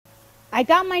I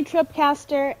got my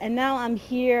tripcaster, and now I'm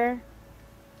here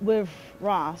with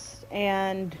Ross,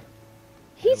 and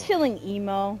he's Aloy, feeling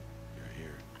emo. you're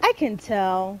here. I can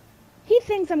tell. He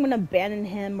thinks I'm gonna abandon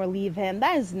him or leave him.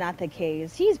 That is not the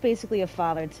case. He's basically a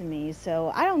father to me,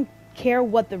 so I don't care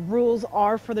what the rules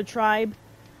are for the tribe.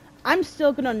 I'm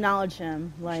still gonna acknowledge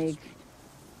him. We should Like, speak.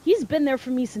 he's been there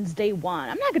for me since day one.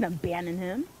 I'm not gonna abandon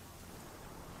him.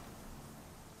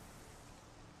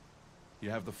 You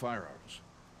have the firearms.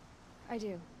 I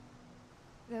do.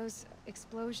 Those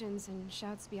explosions and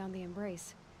shouts beyond the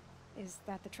embrace. Is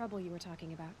that the trouble you were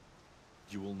talking about?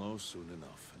 You will know soon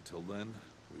enough. Until then,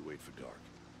 we wait for dark.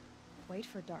 Wait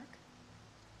for dark?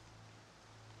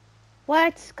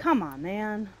 What? Come on,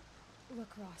 man.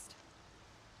 Look, Rost.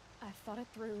 I've thought it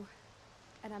through,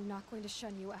 and I'm not going to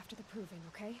shun you after the proving,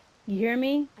 okay? You hear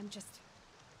me?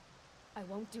 I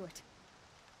won't do it.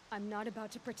 I'm not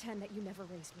about to pretend that you never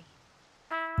raised me.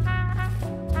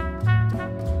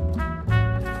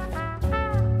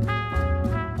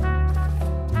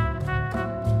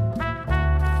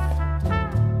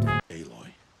 Aloy,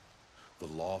 the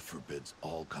law forbids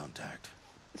all contact.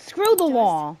 Screw the It does,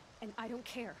 law. and I don't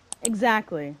care.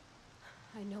 Exactly.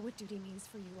 I know what duty means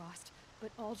for you, Rost,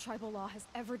 but all tribal law has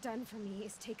ever done for me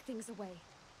is take things away.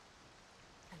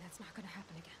 And that's not gonna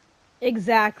happen again.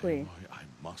 Exactly. Aloy, I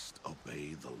must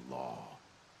obey the law.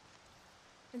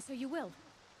 And so you will.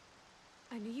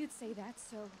 I knew you'd say that,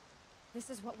 so this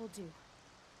is what we'll do.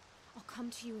 I'll come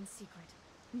to you in secret.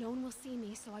 No one will see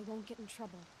me, so I won't get in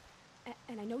trouble.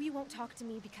 And I know you won't talk to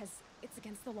me because it's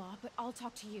against the law, but I'll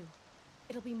talk to you.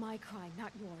 It'll be my crime,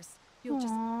 not yours. You'll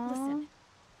just listen.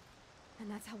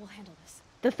 And that's how we'll handle this.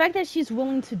 The fact that she's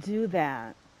willing to do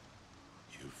that.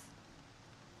 You've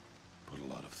put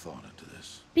a lot of thought into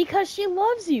this. Because she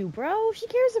loves you, bro. She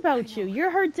cares about you.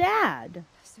 You're her dad.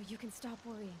 So you can stop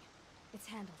worrying. It's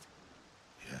handled.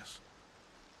 Yes.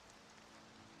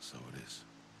 So it is.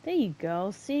 There you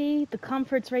go. See? The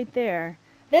comfort's right there.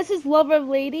 This is Lover of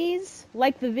Ladies.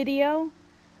 Like the video.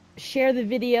 Share the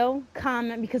video.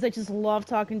 Comment because I just love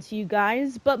talking to you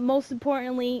guys. But most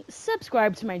importantly,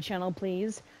 subscribe to my channel,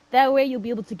 please. That way you'll be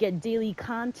able to get daily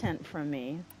content from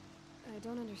me. I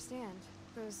don't understand.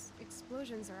 Those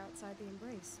explosions are outside the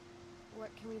embrace.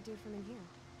 What can we do from in here?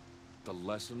 The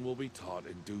lesson will be taught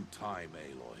in due time,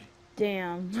 Aloy.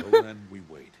 Damn. Till then, we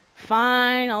wait.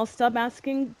 Fine, I'll stop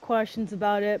asking questions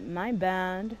about it. My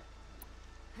bad.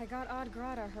 I got Odd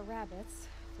Grata her rabbits,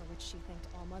 for which she thanked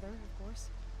All-Mother, of course.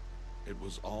 It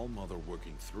was All-Mother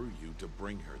working through you to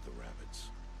bring her the rabbits.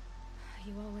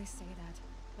 You always say that,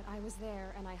 but I was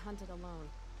there and I hunted alone.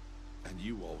 And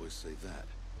you always say that.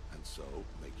 And so,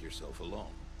 make yourself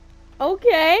alone.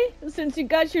 Okay, since you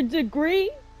got your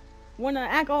degree, wanna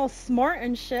act all smart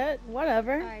and shit,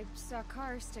 whatever. I saw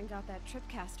Karst and got that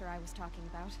tripcaster I was talking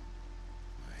about.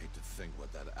 I hate to think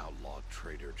what that outlaw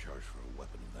trader charged for a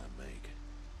weapon of that make.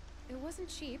 It wasn't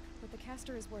cheap, but the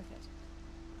caster is worth it.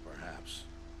 Perhaps.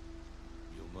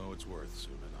 You'll know it's worth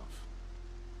soon enough.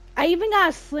 I even got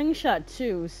a slingshot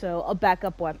too, so a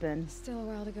backup weapon. Still a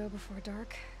while to go before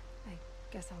dark. I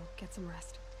guess I'll get some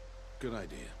rest. Good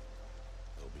idea.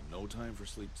 There'll be no time for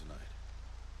sleep tonight.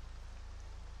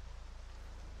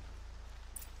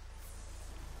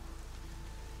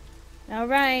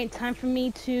 Alright, time for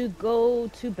me to go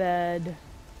to bed.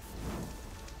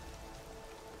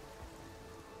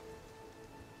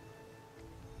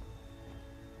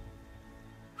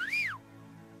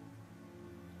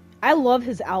 I love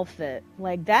his outfit.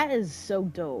 Like, that is so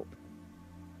dope.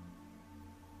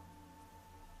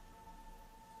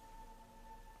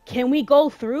 Can we go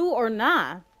through or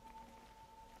not?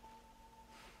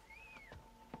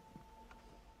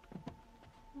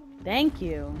 Thank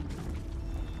you.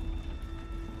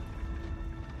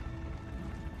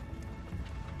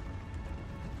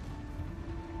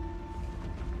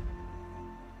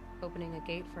 Opening a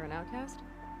gate for an outcast?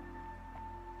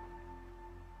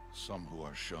 Some who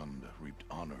are shunned reaped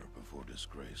honor before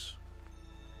disgrace.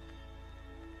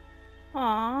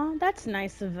 Aw, that's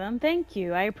nice of him. Thank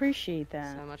you. I appreciate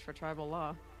that. So much for tribal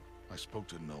law. I spoke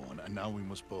to no one, and now we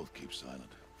must both keep silent,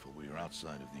 for we are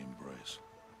outside of the embrace.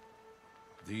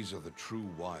 These are the true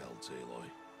wilds, Aloy,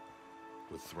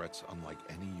 with threats unlike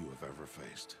any you have ever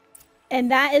faced.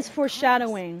 And that is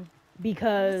foreshadowing,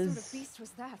 because... What sort of beast was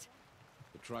that?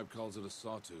 The tribe calls it a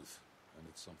sawtooth, and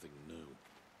it's something new.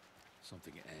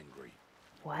 Something angry.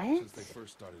 What? Since they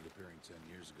first started appearing 10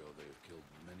 years ago, they have killed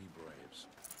many braves.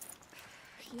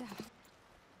 Yeah.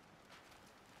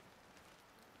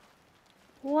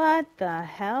 What the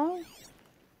hell?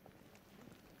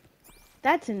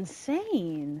 That's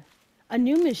insane. A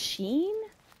new machine?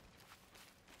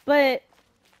 But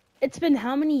It's been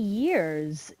how many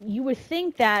years? You would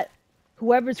think that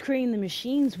whoever's creating the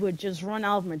machines would just run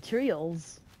out of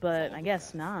materials, but Follow I the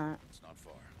guess path. not. It's not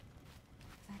far.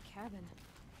 That cabin.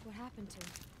 What happened to it?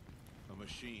 A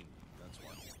machine, that's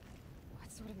why.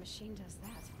 What sort of machine does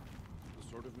that? The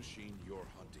sort of machine you're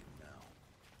hunting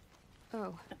now.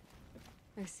 Oh.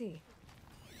 I see.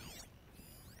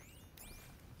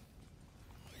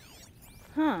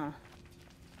 Huh.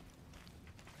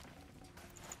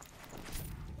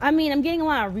 I mean, I'm getting a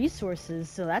lot of resources,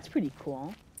 so that's pretty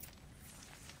cool.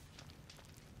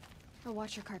 I'll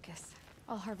watch your carcass.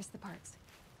 I'll harvest the parts.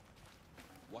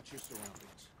 Watch your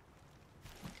surroundings.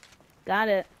 Got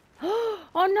it. Oh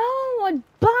no, a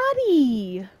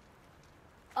body!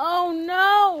 Oh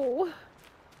no!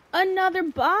 Another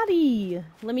body!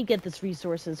 Let me get this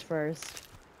resources first.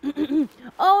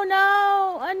 Oh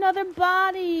no! Another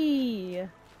body!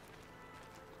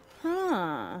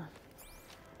 Huh.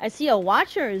 I see a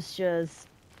watcher is just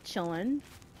chilling.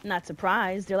 Not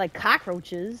surprised. They're like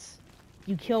cockroaches.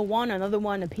 You kill one, another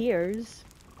one appears.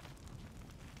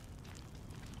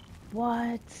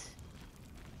 What?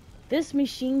 This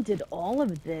machine did all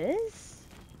of this?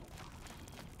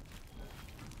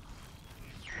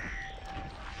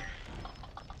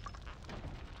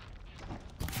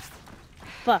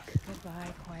 Fuck.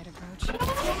 Goodbye, quiet approach.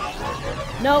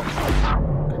 Nope.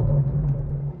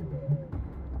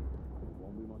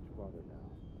 Won't be much farther now.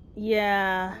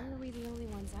 Yeah. Why are we the only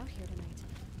ones out here tonight?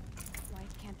 Why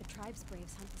can't the tribe's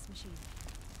braves hunt this machine?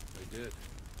 They did.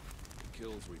 The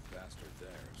kills we passed are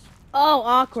theirs. Oh,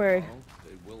 awkward. Tomorrow,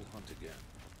 they will hunt again.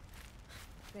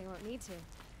 They won't need to.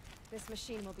 This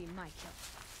machine will be my kill.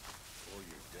 Or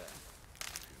your death,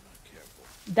 if you're not careful.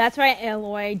 That's right,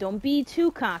 Aloy. Don't be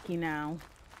too cocky now.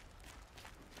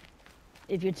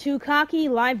 If you're too cocky,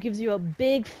 life gives you a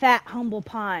big, fat, humble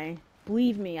pie.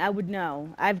 Believe me, I would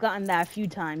know. I've gotten that a few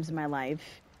times in my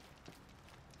life.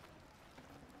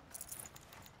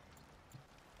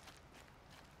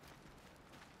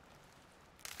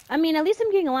 I mean, at least I'm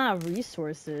getting a lot of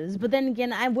resources. But then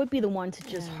again, I would be the one to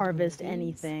just harvest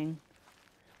anything.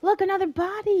 Look, another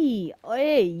body!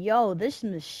 Hey, yo, this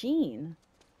machine.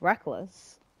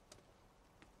 Reckless.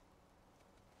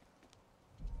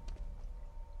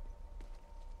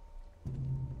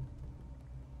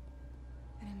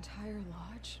 An entire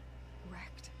lodge?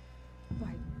 Wrecked?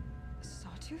 By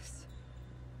sawtooths?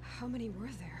 How many were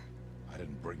there? I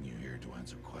didn't bring you here to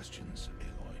answer questions,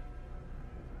 Aloy.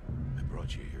 I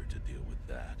brought you here to deal with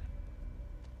that.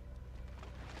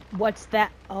 What's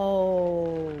that?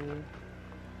 Oh.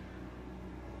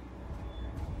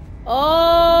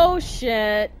 Oh,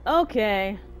 shit.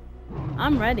 Okay.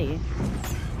 I'm ready.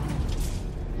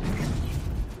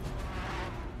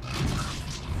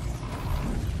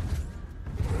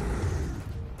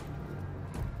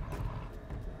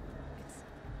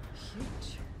 It's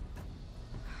huge.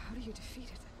 How do you defeat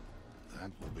it?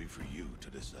 That will be for you to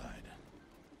decide.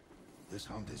 This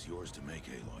hunt is yours to make,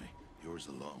 Aloy. Yours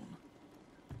alone.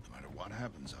 No matter what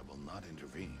happens, I will not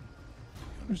intervene.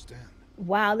 You understand?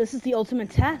 Wow, this is the ultimate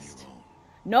test.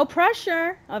 No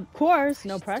pressure. Of course,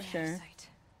 no pressure.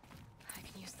 I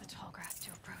can use the tall grass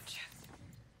to approach.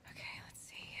 Okay, let's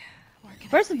see. Where can I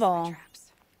First of place my all,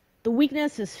 traps? the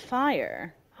weakness is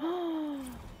fire.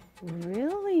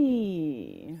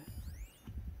 Really?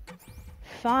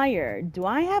 Fire. Do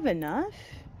I have enough?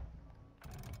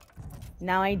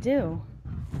 Now I do.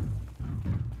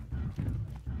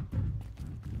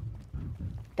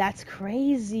 That's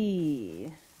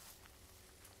crazy.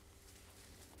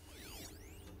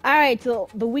 Alright, so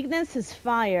the weakness is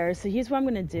fire, so here's what I'm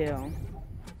gonna do.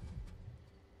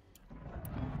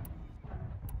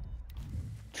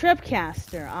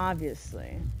 Tripcaster,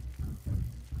 obviously.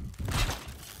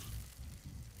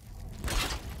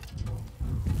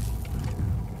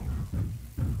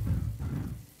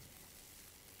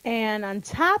 And on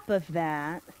top of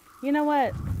that, you know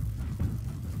what?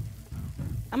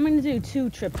 I'm gonna do 2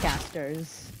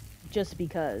 tripcasters, just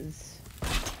because.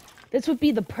 This would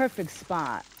be the perfect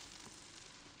spot.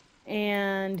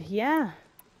 And yeah.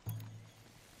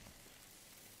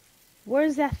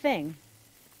 Where's that thing?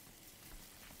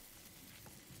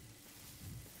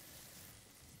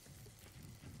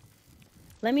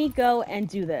 Let me go and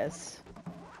do this.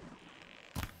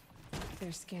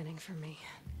 They're scanning for me.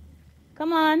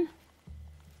 Come on.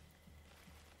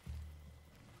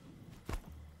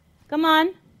 Come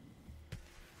on.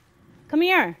 Come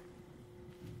here.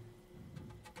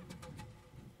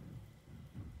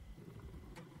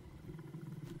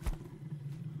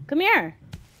 Come here.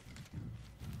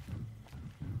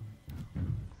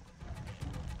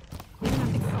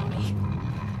 Nothing for me.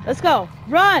 Let's go.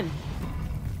 Run.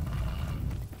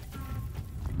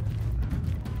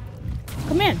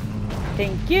 Come in.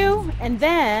 Thank you. And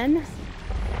then,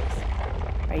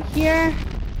 right here.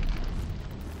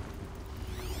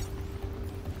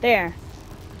 There.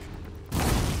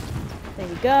 There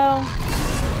you go.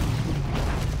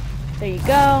 There you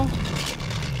go.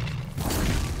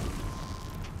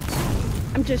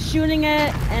 I'm just shooting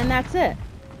it, and that's it.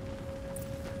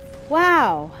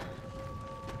 Wow.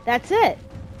 That's it.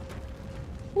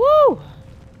 Woo!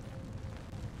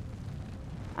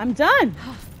 I'm done.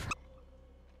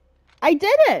 I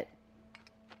did it.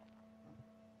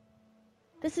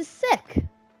 This is sick.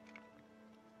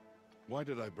 Why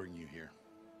did I bring you here?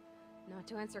 Not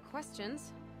to answer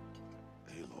questions.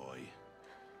 Aloy.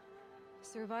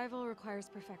 Survival requires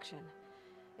perfection.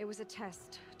 It was a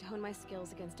test to hone my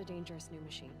skills against a dangerous new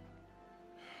machine.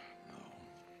 No.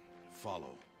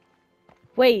 Follow.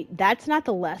 Wait, that's not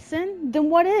the lesson? Then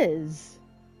what is?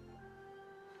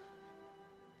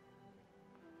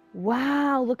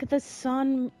 Wow, look at the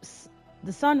sunrise,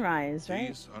 right?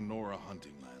 These are Nora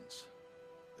hunting lands.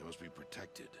 They must be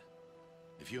protected.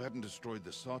 If you hadn't destroyed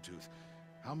the Sawtooth,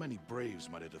 how many Braves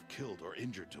might it have killed or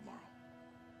injured tomorrow?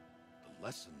 The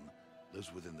lesson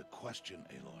lives within the question,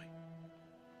 Aloy.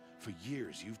 For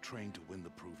years, you've trained to win the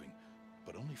proving,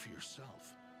 but only for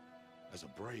yourself. As a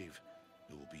Brave,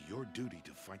 it will be your duty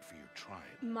to fight for your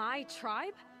tribe. My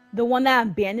tribe? The one that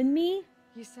abandoned me?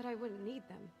 You said I wouldn't need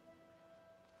them.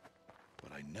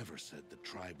 But I never said the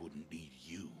tribe wouldn't need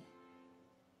you.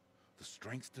 The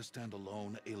strength to stand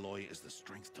alone, Aloy, is the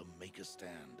strength to make a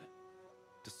stand.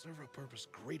 To serve a purpose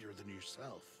greater than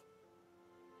yourself.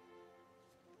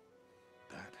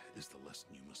 That is the lesson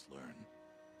you must learn.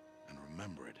 And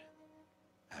remember it.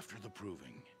 After the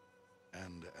proving.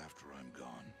 And after I'm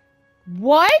gone.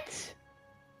 What?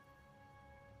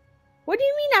 What do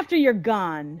you mean after you're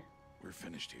gone? We're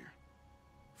finished here.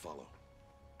 Follow.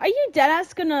 Are you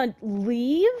deadass gonna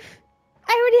leave?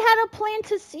 I already had a plan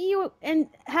to see you and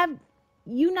have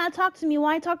you not talk to me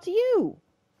while I talk to you.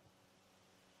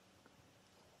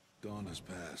 Dawn has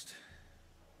passed.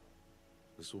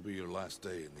 This will be your last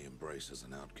day in the Embrace as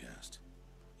an outcast.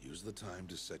 Use the time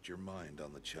to set your mind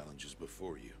on the challenges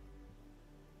before you.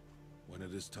 When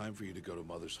it is time for you to go to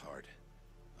Mother's Heart,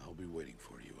 I'll be waiting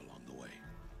for you along the way.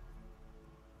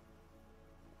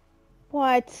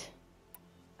 What?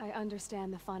 I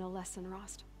understand the final lesson,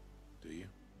 Rost. Do you?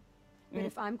 But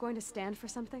if I'm going to stand for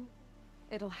something,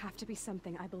 it'll have to be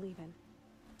something I believe in.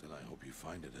 Then I hope you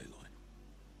find it, Aloy.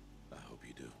 I hope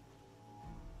you do.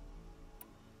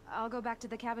 I'll go back to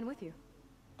the cabin with you.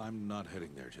 I'm not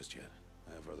heading there just yet.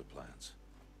 I have other plans.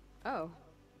 Oh.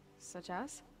 Such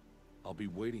as? I'll be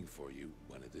waiting for you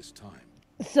when it is time.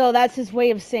 So that's his way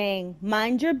of saying,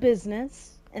 mind your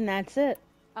business, and that's it.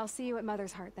 I'll see you at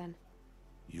Mother's Heart then.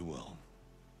 You will.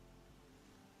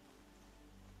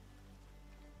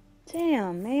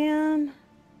 Damn, man.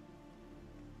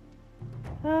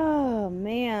 Oh,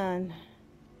 man.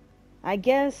 I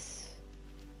guess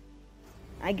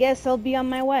I'll be on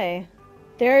my way.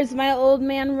 There's my old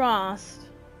man Rost.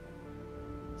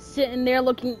 Sitting there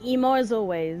looking emo as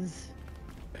always.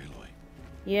 Aloy.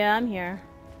 Yeah, I'm here.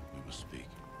 We must speak.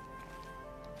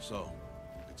 So,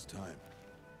 it's time.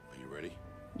 Are you ready?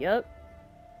 Yep.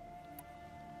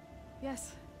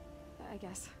 Yes, I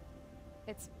guess.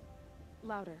 It's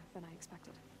louder than I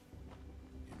expected.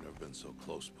 You've never been so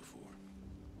close before.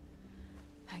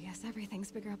 I guess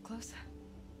everything's bigger up close.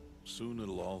 Soon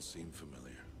it'll all seem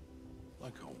familiar.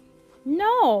 Like home.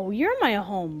 No, you're my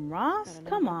home, Ross. Gotta know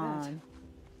Come about that. on.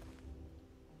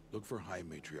 Look for High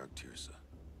Matriarch Tirsa.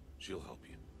 She'll help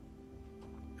you.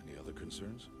 Any other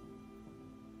concerns?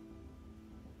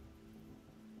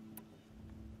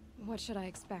 What should I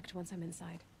expect once I'm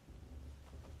inside?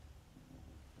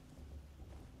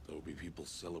 There will be people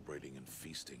celebrating and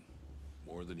feasting.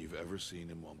 More than you've ever seen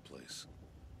in one place.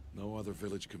 No other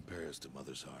village compares to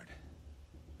Mother's Heart.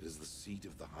 It is the seat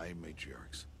of the High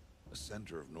Matriarchs, a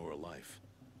center of Nora life,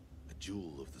 a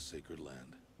jewel of the sacred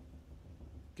land.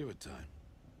 Give it time,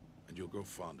 and you'll grow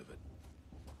fond of it.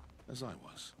 As I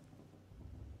was,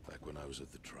 back when I was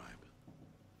at the tribe.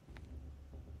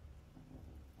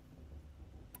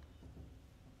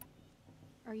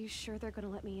 Are you sure they're gonna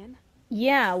let me in?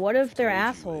 Yeah, what if they're Told you,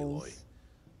 assholes? Aloy.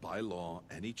 By law,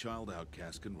 any child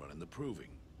outcast can run in the proving.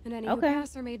 And any Okay. who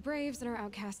pass are made braves and are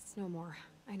outcasts no more.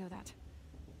 I know that.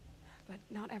 But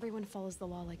not everyone follows the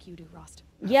law like you do, Rost.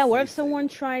 Yeah, what if faith, someone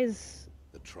Aloy. tries...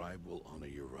 The tribe will honor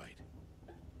your right.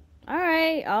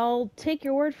 Alright, I'll take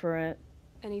your word for it.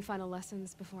 Any final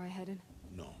lessons before I head in?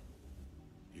 No.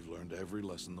 You've learned every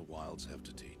lesson the wilds have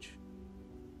to teach.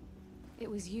 It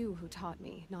was you who taught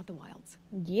me, not the wilds.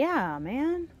 Yeah,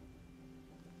 man.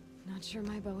 Not sure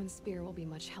my bow and spear will be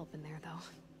much help in there, though.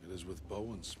 It is with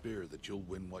bow and spear that you'll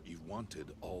win what you've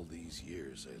wanted all these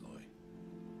years, Aloy.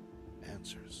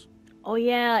 Answers. Oh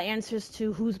yeah, answers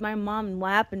to who's my mom and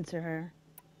what happened to her.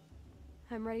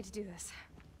 I'm ready to do this.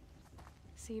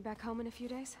 See you back home in a few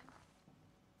days?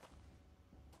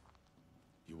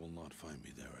 You will not find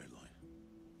me there, Aloy.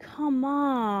 Come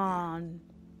on.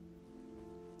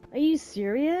 Are you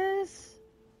serious?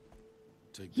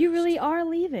 Take You this. really are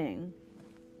leaving.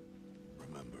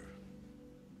 Remember.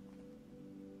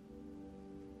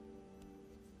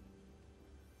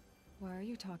 Why are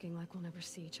you talking like we'll never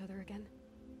see each other again?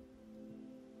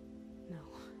 No.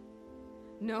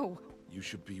 No! You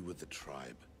should be with the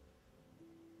tribe.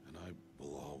 And I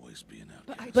will always be an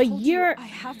outcast. But I told you I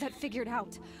have that figured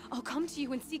out. I'll come to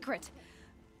you in secret.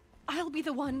 I'll be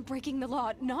the one breaking the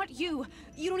law, not you.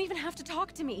 You don't even have to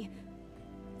talk to me.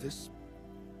 This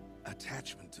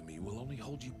attachment to me will only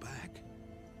hold you back.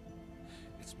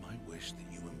 It's my wish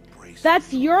that you embrace.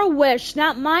 That's your wish,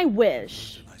 not my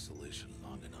wish. In isolation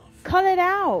long enough. Cut it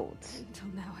out. Until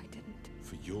now, I didn't.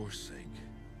 For your sake,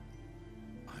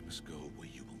 I must go where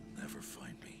you will never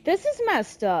find me. This is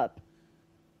messed up.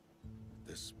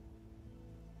 This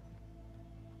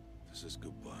is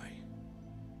goodbye.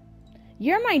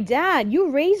 You're my dad. You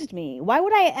raised me. Why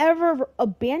would I ever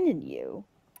abandon you?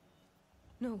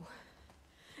 No,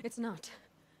 it's not.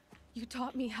 You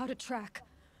taught me how to track.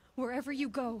 Wherever you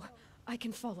go, I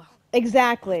can follow.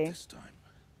 Exactly. This time.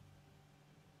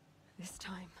 This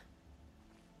time.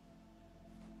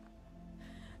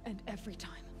 And every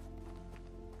time.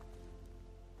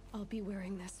 I'll be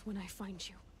wearing this when I find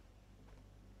you.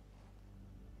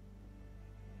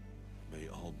 May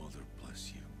All Mother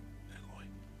bless you, Aloy.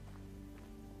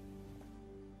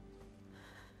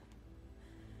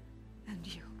 And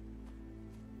you.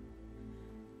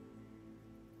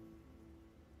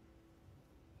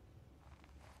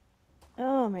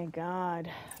 Oh my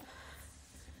god.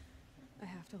 I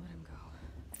have to let him go.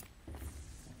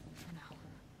 For now.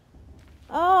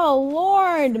 Oh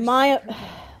Lord, First, my... prove him.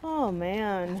 Oh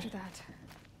man. After that,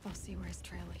 I'll see where his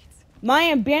trail leads. My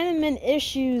abandonment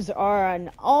issues are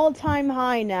an all-time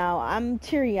high now. I'm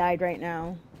teary-eyed right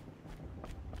now.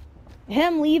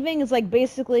 Him leaving is like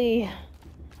basically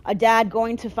a dad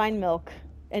going to find milk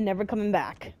and never coming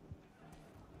back.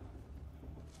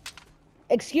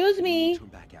 Excuse me. Turn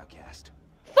back, outcast.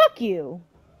 Fuck you.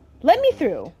 Let me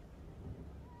through.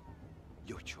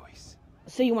 Your choice.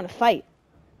 So you want to fight?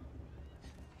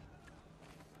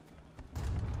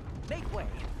 Make way!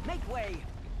 Make way!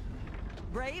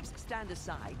 Braves, stand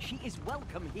aside. She is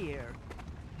welcome here.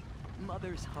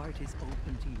 Mother's heart is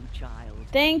open to you, child.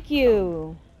 Thank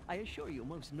you. I assure you,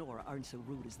 most Nora aren't so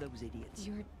rude as those idiots.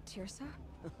 You're Tirsa?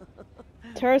 Who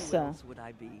Tirsa. else would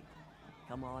I be?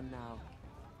 Come on now.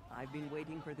 I've been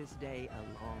waiting for this day a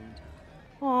long time.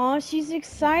 Aw, she's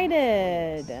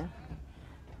excited.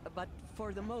 But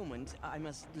for the moment, I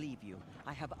must leave you.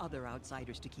 I have other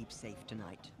outsiders to keep safe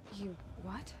tonight. You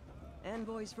what?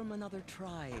 Envoys from another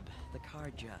tribe, the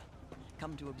Karja.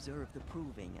 Come to observe the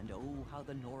proving, and oh, how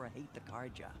the Nora hate the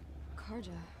Karja.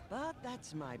 Karja? But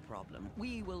that's my problem.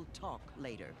 We will talk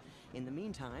later. In the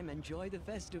meantime, enjoy the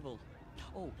festival.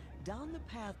 Oh, down the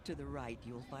path to the right,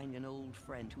 you'll find an old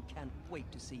friend who can't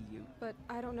wait to see you. But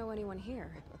I don't know anyone here.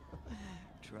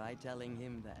 Try telling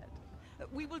him that.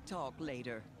 We will talk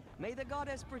later. May the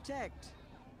goddess protect.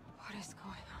 What is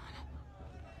going on?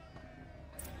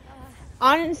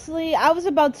 Honestly, I was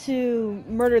about to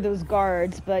murder those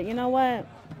guards, but you know what?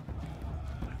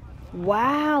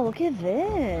 Wow, look at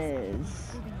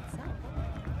this.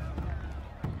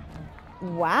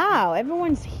 Wow,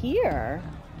 everyone's here.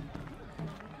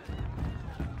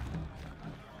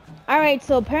 Alright,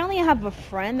 so apparently I have a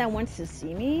friend that wants to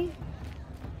see me.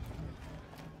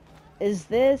 Is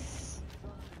this...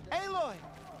 Aloy!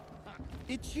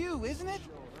 It's you, isn't it?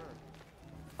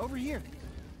 Over here.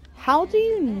 How do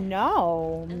you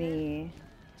know me?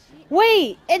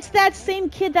 Wait, it's that same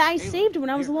kid that I saved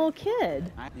when I was a little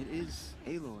kid. It is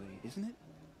Aloy, isn't it?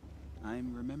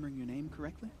 I'm remembering your name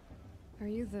correctly? Are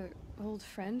you the old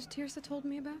friend Tirsa told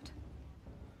me about?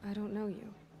 I don't know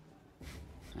you.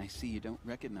 I see you don't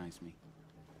recognize me.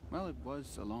 Well, it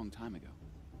was a long time ago.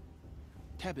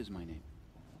 Teb is my name.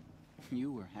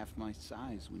 You were half my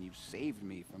size when you saved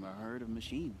me from a herd of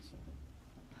machines.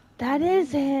 That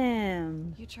is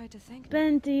him. You tried to thank me. I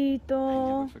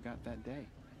Bendito. never forgot that day.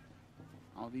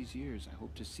 All these years, I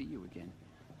hope to see you again,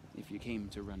 if you came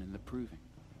to run in the proving.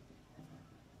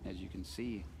 As you can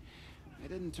see, I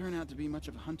didn't turn out to be much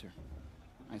of a hunter.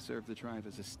 I served the tribe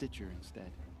as a stitcher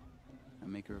instead, a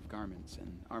maker of garments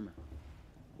and armor.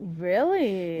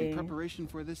 Really? In preparation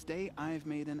for this day, I've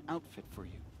made an outfit for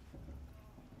you.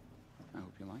 I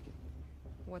hope you like it.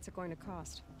 What's it going to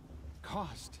cost?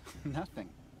 Cost? Nothing.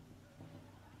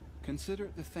 Consider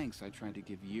it the thanks I tried to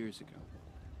give years ago.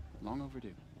 Long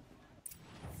overdue.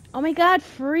 Oh my god,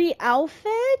 free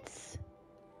outfits?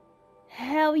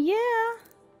 Hell yeah.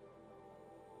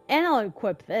 And I'll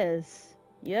equip this.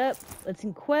 Yep, it's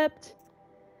equipped.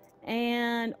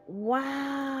 And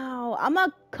wow, I'm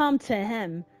gonna come to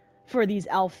him for these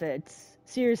outfits.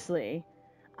 Seriously.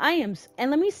 And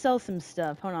let me sell some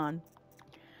stuff. Hold on.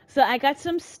 So I got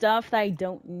some stuff that I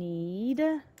don't need.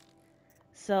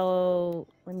 So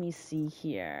let me see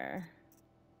here.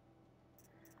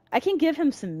 I can give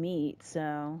him some meat,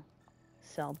 so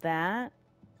sell that.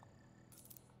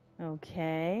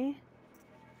 Okay.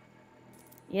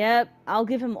 Yep, I'll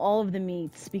give him all of the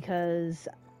meats because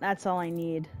that's all I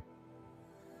need.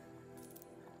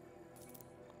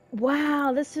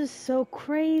 Wow, this is so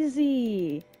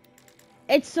crazy.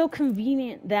 It's so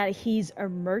convenient that he's a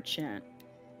merchant.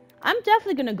 I'm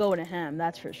definitely gonna go to him,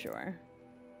 that's for sure.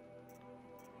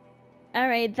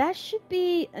 Alright, that should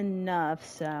be enough,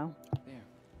 so. There.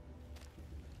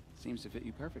 Seems to fit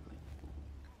you perfectly.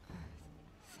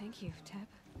 Thank you, Teb.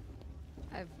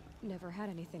 I've never had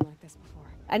anything like this before.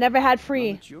 I never had free.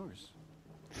 Well, it's yours.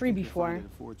 Free before. It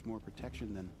affords more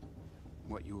protection than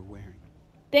what you were wearing.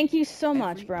 Thank you so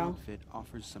much, bro. Every outfit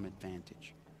offers some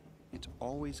advantage. It's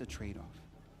always a trade-off.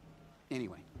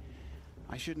 Anyway,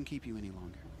 I shouldn't keep you any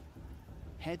longer.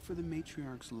 Head for the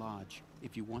Matriarch's Lodge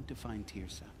if you want to find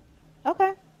Tirsa.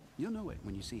 Okay. You'll know it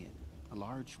when you see it. A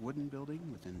large wooden building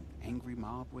with an angry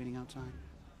mob waiting outside.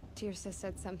 Tirsa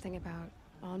said something about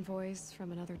envoys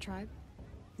from another tribe?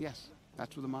 Yes,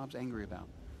 that's what the mob's angry about.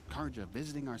 Karja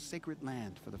visiting our sacred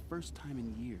land for the first time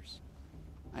in years.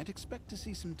 I'd expect to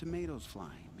see some tomatoes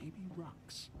fly, maybe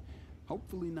rocks.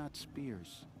 Hopefully not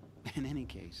spears. In any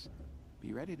case,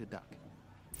 be ready to duck.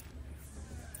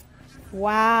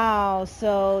 Wow,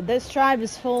 so this tribe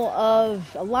is full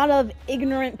of a lot of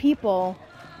ignorant people.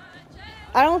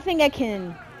 I don't think I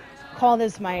can call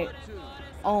this my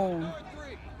own.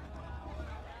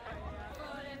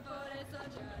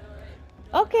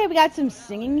 Okay, we got some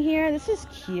singing here. This is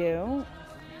cute.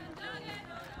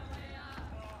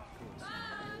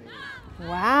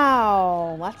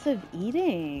 Wow, lots of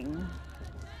eating.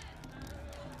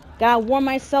 Gotta warm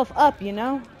myself up, you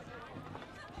know?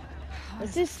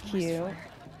 This is cute.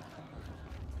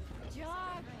 Jog!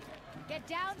 Get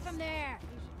down from there!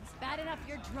 It's bad enough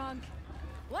you're drunk.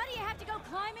 Why do you have to go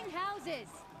climbing houses?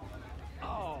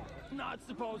 Oh, not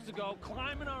supposed to go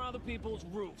climbing on other people's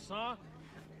roofs, huh?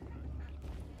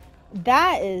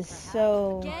 That is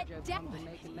so... Get down!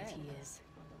 He is.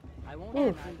 Oof.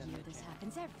 Every year this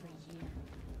happens, every year.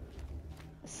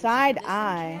 Side Listen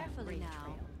eye. carefully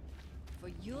now, for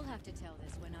you'll have to tell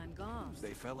this when I'm gone.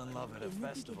 They fell in love at a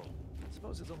festival.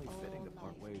 Suppose it's only fitting to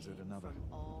part ways at another.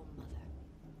 All mother.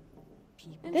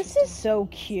 People This is so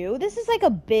cute. This is like a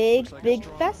big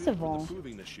festival.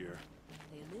 This year.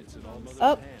 It's in all Mother's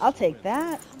Oh, hands. I'll take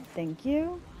that. Thank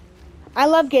you. I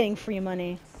love getting free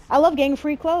money. I love getting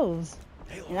free clothes.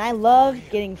 And I love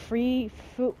getting free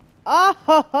food. Oh,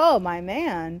 ho, ho, my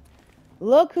man.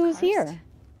 Look who's Karst? here.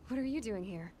 What are you doing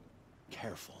here?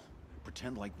 Careful.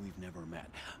 Pretend like we've never met.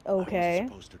 Okay. I was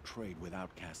supposed to trade with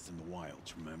outcasts in the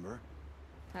wilds, remember?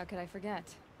 How could I forget?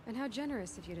 And how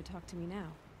generous of you to talk to me now.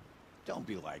 Don't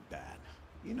be like that.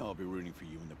 You know I'll be rooting for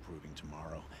you in the proving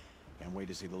tomorrow. Can't wait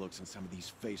to see the looks on some of these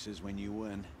faces when you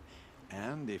win.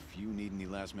 And if you need any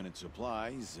last-minute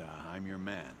supplies, I'm your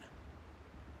man.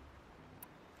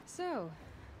 So,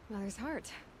 Mother's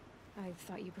Heart. I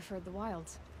thought you preferred the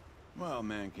wilds. Well,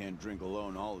 man can't drink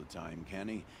alone all the time, can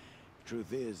he?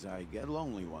 Truth is, I get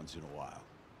lonely once in a while.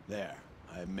 There,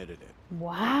 I admitted it. Keep blessing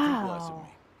Wow. me.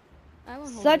 I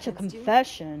won't hold Such it a against you,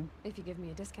 confession. if you give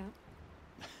me a discount.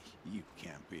 You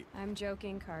can't be. I'm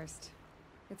joking, Karst.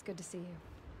 It's good to see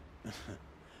you.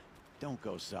 Don't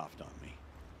go soft on me.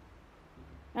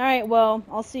 Alright, well,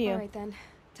 I'll see you. Alright then,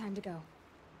 time to go.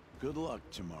 Good luck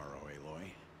tomorrow,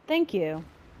 Aloy. Thank you.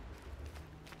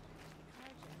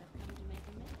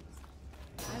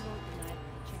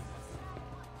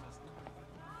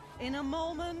 In a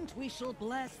moment, we shall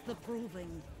bless the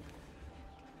proving.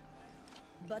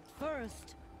 But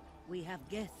first, we have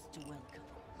guests to welcome.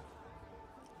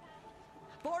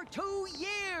 For 2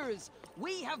 years,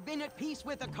 we have been at peace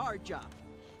with Akarja.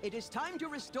 It is time to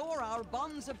restore our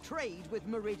bonds of trade with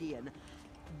Meridian.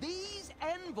 These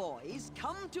envoys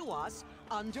come to us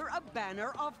under a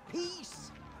banner of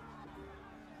peace.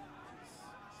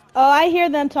 Oh, I hear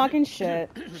them talking shit.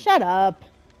 Shut up.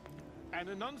 An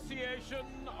enunciation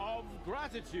of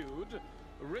gratitude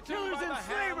written Killers by and the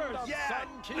hand slavers! of Yeah! Sun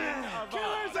King of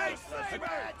Killers and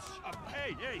slavers!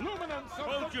 Hey! Luminance of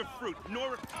Hold the... your fruit,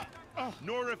 Nora.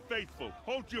 Nora Faithful,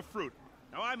 hold your fruit.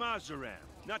 Now I'm Azaram,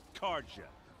 not Karja,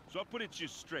 so I'll put it to you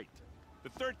straight. The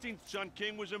 13th Sun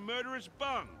King was a murderous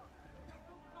bung.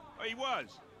 Oh, he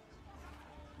was.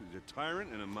 He was a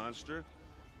tyrant and a monster.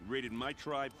 He raided my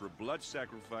tribe for blood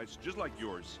sacrifice, just like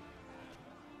yours.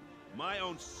 My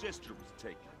own sister was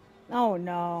taken. Oh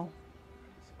no.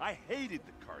 I hated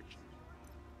the Karja.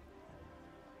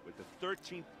 But the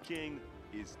 13th king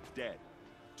is dead.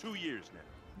 2 years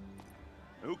now.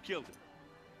 And who killed him?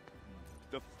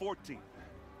 The 14th.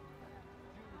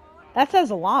 That says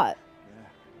a lot.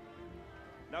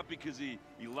 Not because he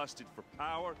lusted for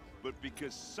power, but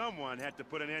because someone had to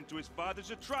put an end to his father's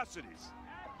atrocities.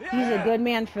 He's a good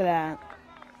man for that.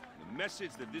 The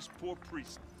message that this poor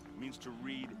priest means to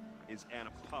read is an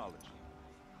apology.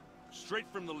 Straight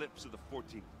from the lips of the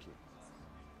 14th king.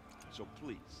 So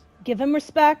please. Give him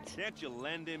respect. Can't you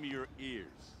lend him your ears?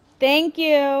 Thank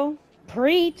you.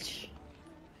 Preach.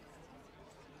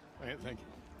 Thank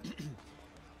you.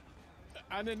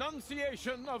 An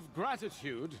enunciation of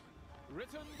gratitude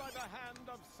written by the hand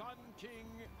of Sun King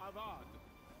Avad,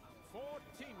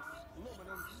 14th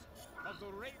luminance of the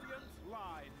Radiant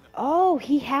Line. Oh,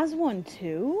 he has one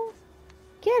too?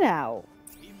 Get out.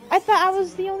 I thought I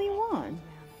was the only one.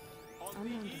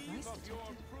 Unknown device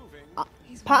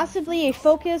detected. Possibly a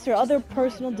focus or other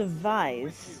personal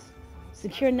device.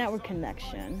 Secure network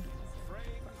connection.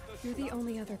 You're the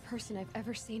only other person I've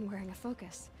ever seen wearing a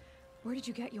focus. Where did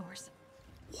you get yours?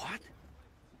 What?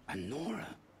 A Nora?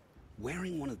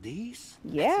 Wearing one of these?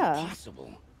 Yeah. That's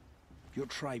impossible. Your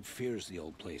tribe fears the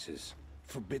old places.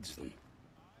 Forbids them.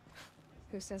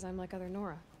 Who says I'm like other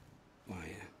Nora?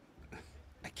 Why,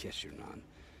 I guess you're none.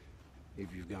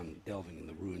 If you've gone delving in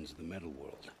the ruins of the metal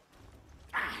world.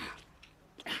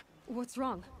 What's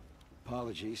wrong?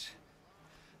 Apologies.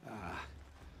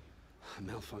 A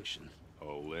malfunction.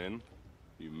 Oh, Lynn,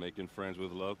 you making friends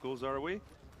with locals, are we?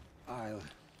 I'll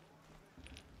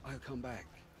come back.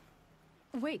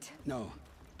 Wait. No,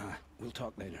 we'll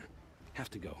talk later. Have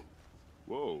to go.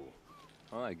 Whoa.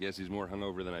 Well, I guess he's more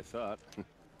hungover than I thought.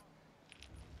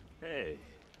 Hey,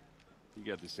 you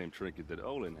got the same trinket that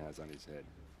Olin has on his head.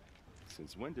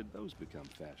 Since when did those become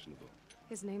fashionable?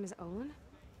 His name is Olin?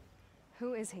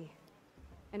 Who is he?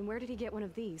 And where did he get one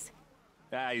of these?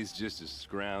 He's just a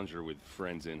scrounger with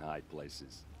friends in high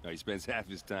places. He spends half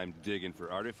his time digging for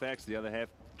artifacts, the other half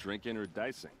drinking or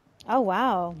dicing. Oh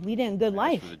wow, leading a good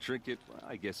life. As for the trinket, well,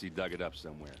 I guess he dug it up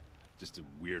somewhere. Just a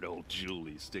weird old jewel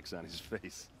he sticks on his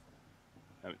face.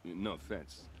 I mean, no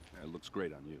offense. It looks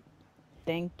great on you.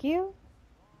 Thank you.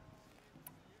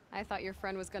 I thought your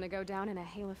friend was gonna go down in a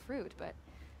hail of fruit, but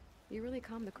you really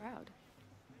calmed the crowd.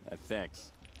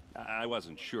 Thanks. I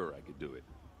wasn't sure I could do it.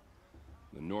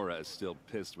 The Nora is still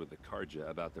pissed with the Karja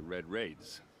about the Red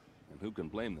Raids. And who can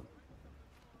blame them?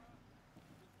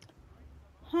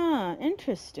 Huh,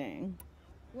 interesting.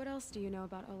 What else do you know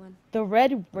about Olin? The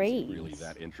Red Is it Raids. really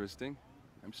that interesting?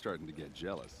 I'm starting to get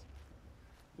jealous.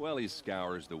 Well, he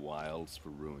scours the wilds for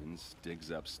ruins,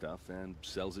 digs up stuff, and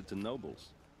sells it to nobles.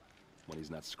 When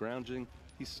he's not scrounging,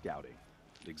 he's scouting.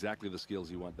 Exactly the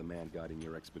skills you want the man guiding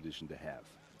your expedition to have.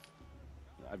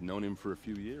 I've known him for a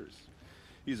few years.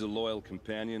 He's a loyal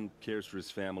companion, cares for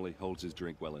his family, holds his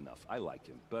drink well enough. I like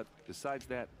him, but besides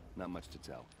that, not much to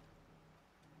tell.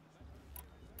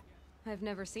 I've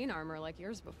never seen armor like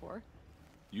yours before.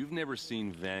 You've never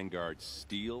seen Vanguard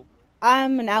steel?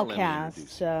 I'm an Well, let me outcast,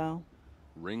 introduce you. so...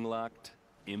 Ring-locked,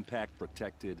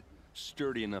 impact-protected,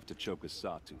 sturdy enough to choke a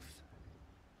sawtooth.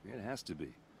 It has to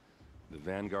be. The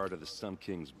Vanguard of the Sun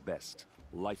King's best.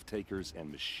 Life-takers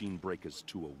and machine-breakers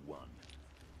to a one.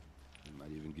 You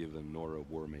might even give a Nora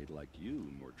warmaid like you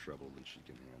more trouble than she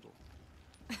can handle.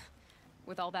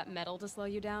 With all that metal to slow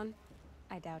you down?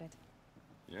 I doubt it.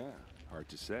 Yeah, hard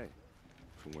to say.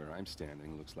 From where I'm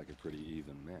standing, looks like a pretty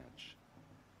even match.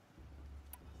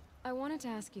 I wanted to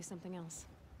ask you something else.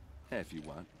 If you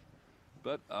want.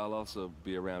 But I'll also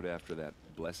be around after that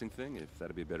blessing thing, if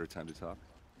that'd be a better time to talk.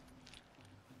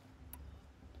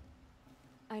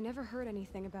 I never heard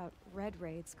anything about red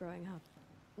raids growing up.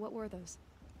 What were those?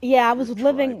 Yeah, I was Your tribe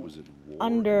living was at war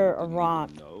under a and you didn't rock.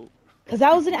 even know? Because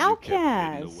I was an You kept hidden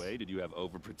outcast. away? Did you have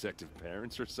overprotective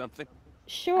parents or something? I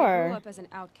Sure, grew up as an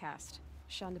outcast,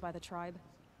 shunned by the tribe.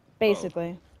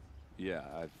 basically. Yeah,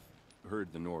 I've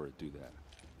heard the Nora do that.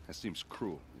 That seems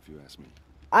cruel, if you ask me.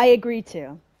 I agree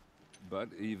to. But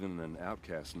even an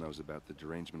outcast knows about the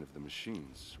derangement of the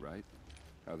machines, right?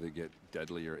 How they get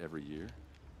deadlier every year?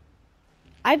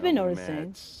 I've been Our noticing.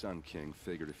 mad Sun King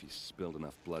figured if he spilled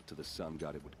enough blood to the sun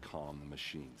god, it would calm the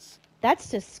machines. That's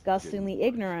disgustingly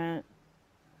ignorant.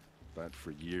 But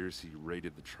for years, he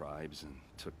raided the tribes and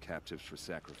took captives for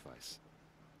sacrifice.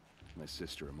 My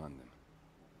sister among them.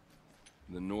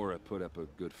 The Nora put up a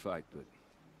good fight, but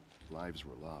lives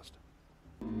were lost.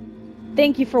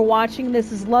 Thank you for watching.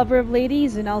 This is Lover of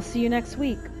Ladies, and I'll see you next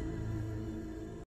week.